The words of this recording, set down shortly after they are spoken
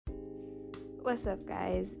What's up,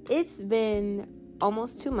 guys? It's been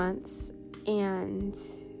almost 2 months, and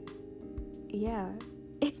yeah,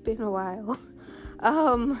 it's been a while.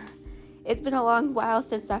 um, it's been a long while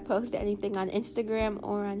since I posted anything on Instagram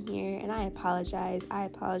or on here, and I apologize.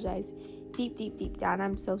 Deep down.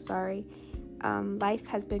 I'm so sorry. Life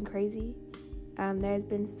has been crazy. There's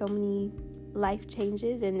been so many life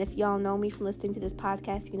changes, and if y'all know me from listening to this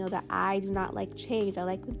podcast, you know that I do not like change. I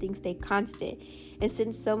like when things stay constant. And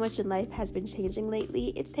since so much in life has been changing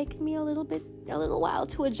lately, it's taken me a little while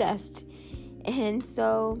to adjust. And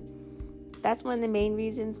so that's one of the main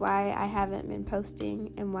reasons why I haven't been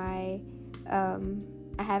posting and why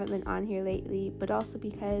I haven't been on here lately, but also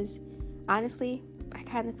because honestly, I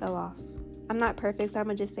kind of fell off. I'm not perfect, so I'm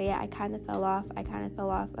gonna just say it. I kind of fell off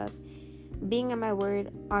of being in my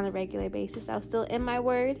word on a regular basis. I was still in my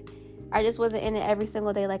word. I just wasn't in it every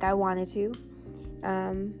single day like I wanted to.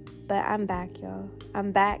 But I'm back, y'all.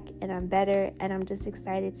 I'm back and I'm better, and I'm just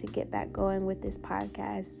excited to get back going with this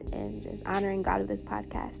podcast and just honoring God with this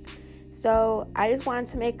podcast. So I just wanted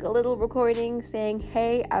to make a little recording saying,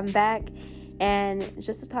 hey, I'm back, and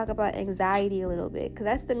just to talk about anxiety a little bit, because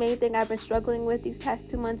that's the main thing I've been struggling with these past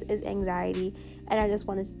 2 months is anxiety, and I just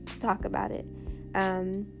wanted to talk about it.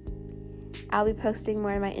 I'll be posting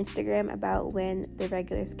more on my Instagram about when the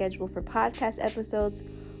regular schedule for podcast episodes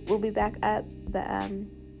will be back up. But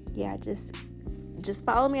yeah, just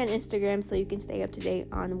follow me on Instagram so you can stay up to date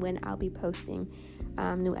on when I'll be posting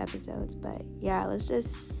new episodes. But yeah,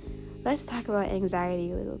 let's talk about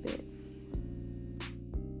anxiety a little bit.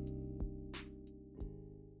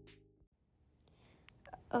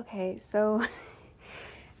 Okay, so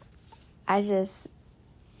I just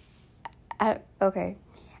had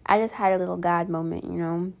a little God moment, you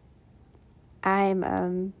know.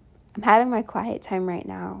 I'm having my quiet time right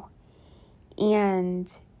now,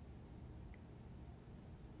 and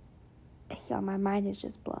y'all, my mind is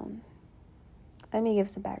just blown. Let me give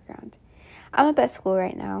some background. I'm at best school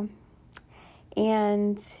right now,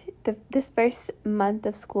 and this first month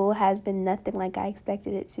of school has been nothing like I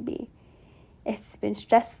expected it to be. It's been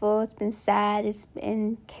stressful, it's been sad, it's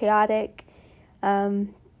been chaotic.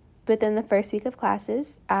 Within the first week of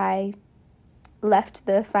classes, I left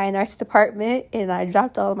the fine arts department and I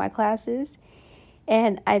dropped all of my classes,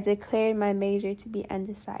 and I declared my major to be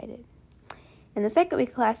undecided. In the second week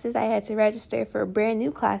of classes, I had to register for brand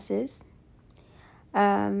new classes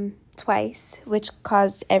twice, which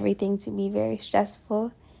caused everything to be very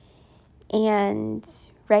stressful. And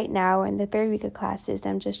right now, in the third week of classes,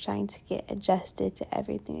 I'm just trying to get adjusted to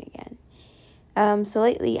everything again. So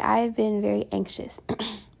lately, I've been very anxious.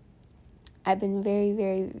 I've been very,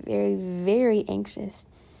 very, very, very anxious,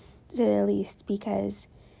 to say the least, because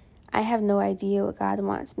I have no idea what God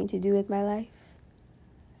wants me to do with my life.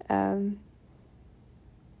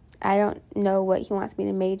 I don't know what He wants me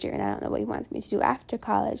to major in. I don't know what He wants me to do after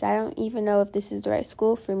college. I don't even know if this is the right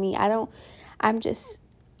school for me. I'm just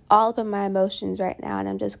all up in my emotions right now, and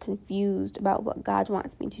I'm just confused about what God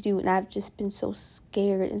wants me to do. And I've just been so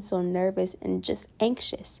scared and so nervous and just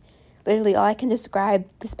anxious. Literally, all I can describe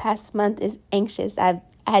this past month is anxious. I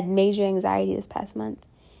had major anxiety this past month.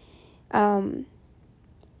 I've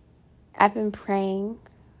been praying,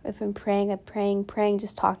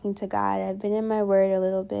 just talking to God. I've been in my word a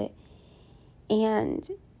little bit. And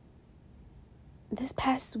this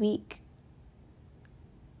past week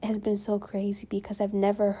has been so crazy because I've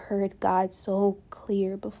never heard God so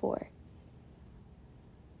clear before.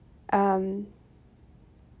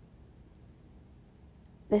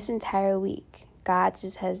 This entire week, God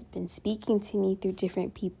just has been speaking to me through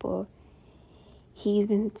different people. He's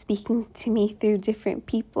been speaking to me through different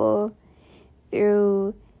people,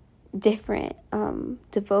 through different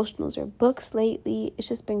devotionals or books lately. It's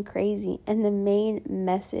just been crazy. And the main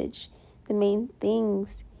message, the main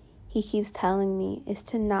things He keeps telling me is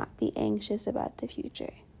to not be anxious about the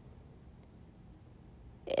future.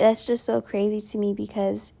 That's just so crazy to me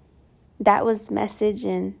because that was the message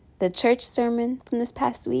in the church sermon from this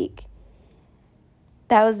past week.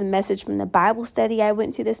 That was the message from the Bible study I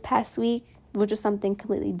went to this past week, which was something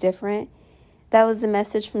completely different. That was the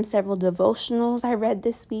message from several devotionals I read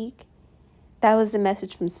this week. That was the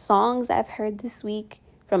message from songs I've heard this week,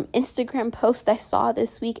 from Instagram posts I saw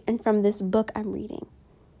this week, and from this book I'm reading.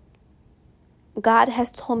 God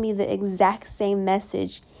has told me the exact same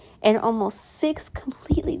message in almost 6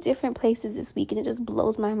 completely different places this week, and it just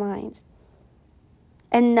blows my mind.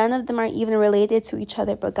 And none of them are even related to each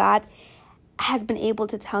other, but God has been able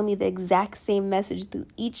to tell me the exact same message through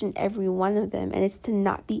each and every one of them, and it's to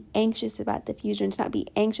not be anxious about the future and to not be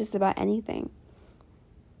anxious about anything.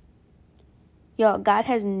 Y'all, God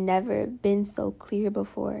has never been so clear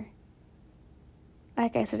before.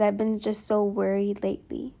 Like I said, I've been just so worried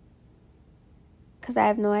lately because I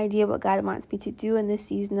have no idea what God wants me to do in this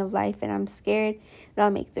season of life, and I'm scared that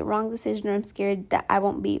I'll make the wrong decision, or I'm scared that I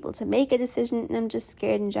won't be able to make a decision, and I'm just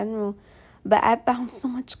scared in general. But I found so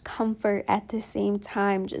much comfort at the same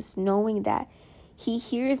time, just knowing that He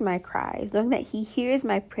hears my cries, knowing that He hears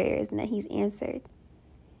my prayers, and that He's answered.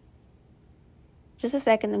 Just a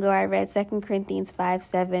second ago, I read 2 Corinthians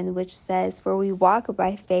 5:7, which says, "For we walk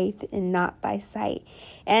by faith and not by sight."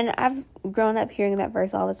 And I've grown up hearing that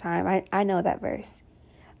verse all the time. I know that verse.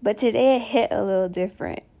 But today it hit a little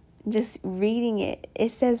different. Just reading it,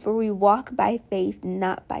 it says, "For we walk by faith,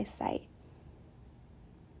 not by sight."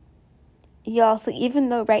 Y'all, so even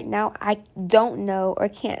though right now I don't know or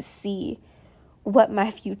can't see what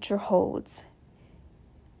my future holds,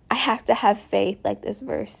 I have to have faith, like this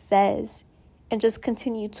verse says, and just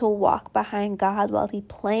continue to walk behind God while He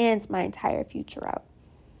plans my entire future out.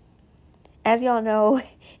 As y'all know,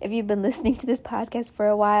 if you've been listening to this podcast for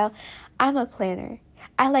a while, I'm a planner.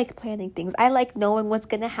 I like planning things. I like knowing what's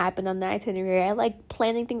going to happen on the itinerary. I like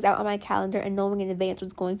planning things out on my calendar and knowing in advance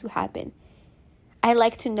what's going to happen. I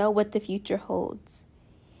like to know what the future holds.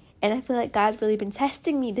 And I feel like God's really been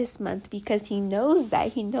testing me this month because He knows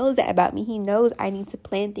that. He knows that about me. He knows I need to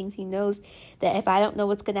plan things. He knows that if I don't know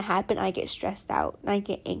what's going to happen, I get stressed out and I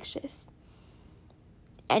get anxious.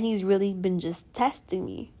 And He's really been just testing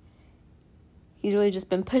me. He's really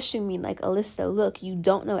just been pushing me like, "Alyssa, look, you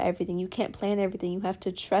don't know everything. You can't plan everything. You have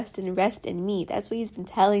to trust and rest in me." That's what He's been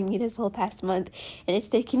telling me this whole past month. And it's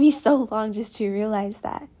taken me so long just to realize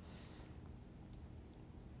that.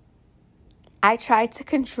 I tried to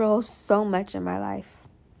control so much in my life.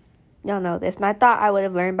 Y'all know this. And I thought I would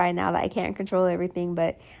have learned by now that I can't control everything.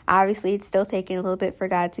 But obviously it's still taking a little bit for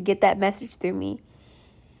God to get that message through me.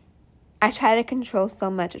 I try to control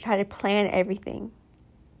so much. I try to plan everything.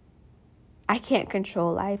 I can't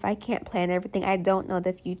control life. I can't plan everything. I don't know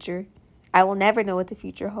the future. I will never know what the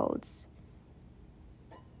future holds.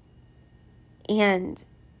 And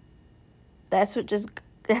that's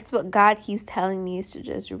what God keeps telling me, is to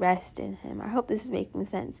just rest in Him. I hope this is making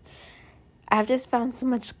sense. I've just found so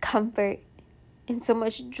much comfort and so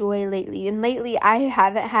much joy lately. And lately, I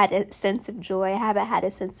haven't had a sense of joy. I haven't had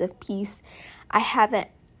a sense of peace. I haven't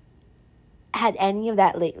had any of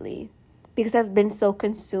that lately because I've been so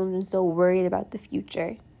consumed and so worried about the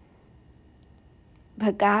future.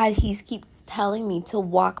 But God, He keeps telling me to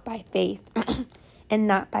walk by faith and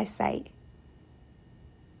not by sight.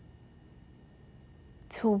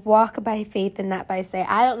 To walk by faith and not by sight.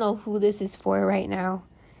 I don't know who this is for right now.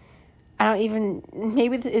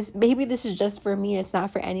 Maybe this is just for me and it's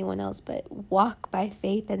not for anyone else, but walk by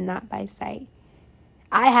faith and not by sight.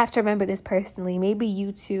 I have to remember this personally. Maybe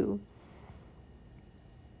you too.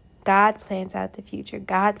 God plans out the future.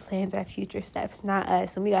 God plans our future steps, not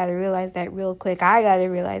us. And we got to realize that real quick. I got to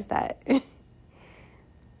realize that.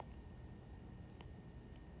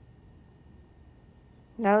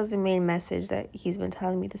 That was the main message that He's been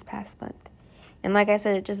telling me this past month. And like I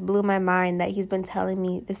said, it just blew my mind that He's been telling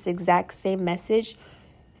me this exact same message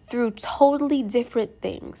through totally different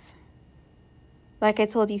things. Like I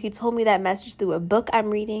told you, He told me that message through a book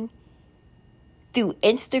I'm reading, through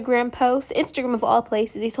Instagram posts, Instagram of all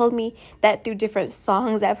places. He told me that through different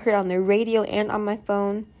songs I've heard on the radio and on my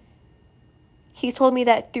phone. He's told me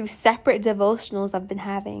that through separate devotionals I've been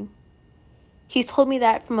having. He's told me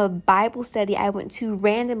that from a Bible study I went to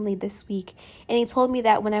randomly this week. And He told me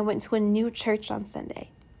that when I went to a new church on Sunday.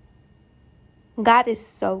 God is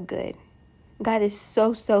so good. God is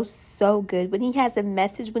so, so, so good. When He has a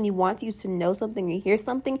message, when He wants you to know something or hear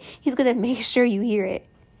something, He's going to make sure you hear it.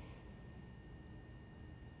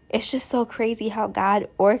 It's just so crazy how God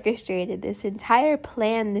orchestrated this entire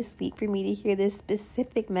plan this week for me to hear this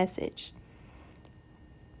specific message.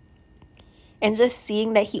 And just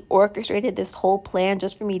seeing that He orchestrated this whole plan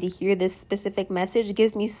just for me to hear this specific message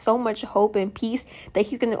gives me so much hope and peace that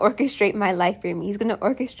He's going to orchestrate my life for me. He's going to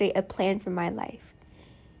orchestrate a plan for my life.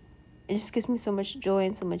 It just gives me so much joy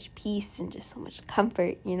and so much peace and just so much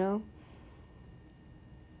comfort, you know?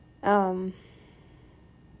 But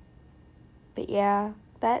yeah,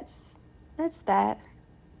 that's that.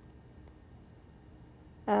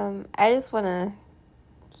 I just want to,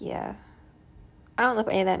 yeah. I don't know if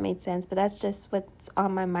any of that made sense, but that's just what's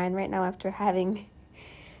on my mind right now after having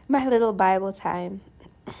my little Bible time.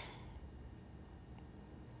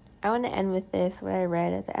 I want to end with this, what I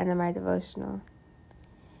read at the end of my devotional.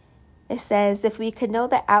 It says, if we could know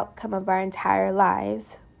the outcome of our entire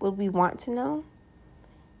lives, would we want to know?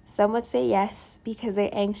 Some would say yes, because they're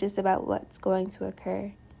anxious about what's going to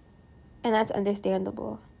occur. And that's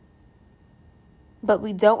understandable. But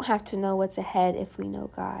we don't have to know what's ahead if we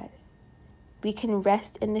know God. We can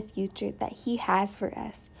rest in the future that He has for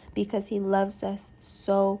us because He loves us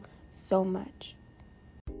so, so much.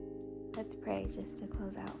 Let's pray just to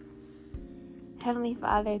close out. Heavenly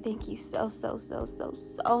Father, thank you so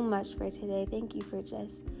much for today. Thank you for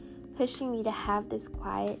just pushing me to have this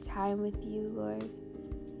quiet time with you, Lord.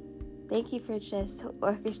 Thank you for just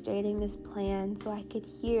orchestrating this plan so I could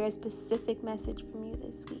hear a specific message from you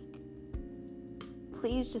this week.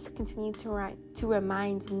 Please just continue to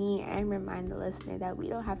remind me and remind the listener that we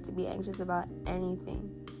don't have to be anxious about anything,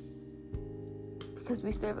 because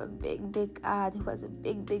we serve a big God who has a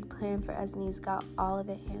big plan for us, and He's got all of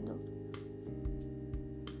it handled.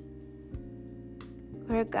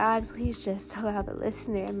 Lord God, please just allow the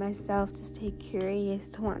listener and myself to stay curious,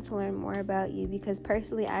 to want to learn more about you, because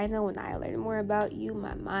personally I know when I learn more about you,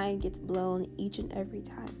 my mind gets blown each and every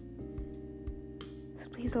time. So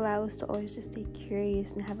please allow us to always just stay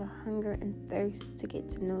curious and have a hunger and thirst to get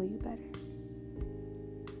to know you better.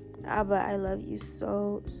 Abba, I love you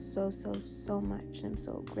so much, and I'm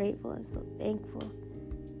so grateful and so thankful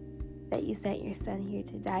that you sent your Son here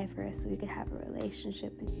to die for us so we could have a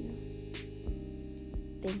relationship with you.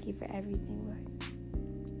 Thank you for everything, Lord.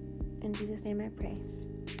 In Jesus' name I pray.